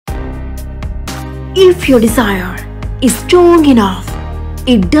If your desire is strong enough,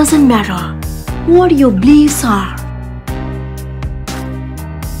 it doesn't matter what your beliefs are.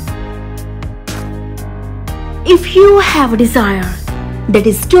 If you have a desire that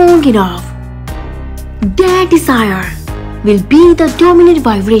is strong enough, that desire will be the dominant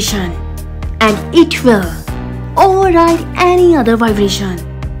vibration and it will override any other vibration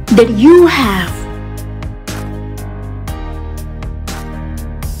that you have.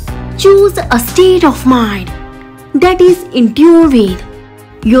 Choose a state of mind that is in tune with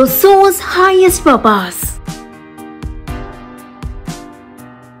your soul's highest purpose.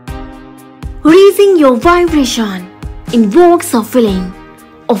 Raising your vibration invokes a feeling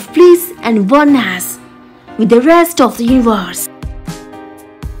of bliss and oneness with the rest of the universe.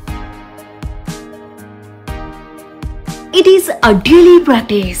 It is a daily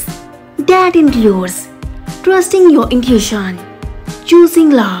practice that includes trusting your intuition, choosing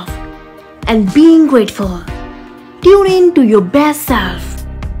love, and being grateful. Tune in to your best self.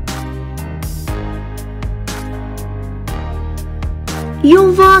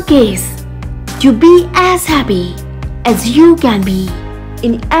 Your work is to be as happy as you can be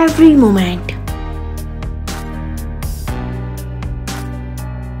in every moment.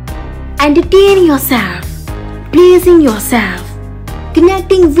 Entertain yourself, pleasing yourself,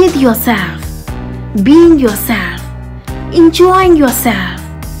 connecting with yourself, being yourself, enjoying yourself,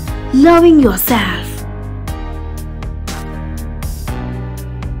 loving yourself.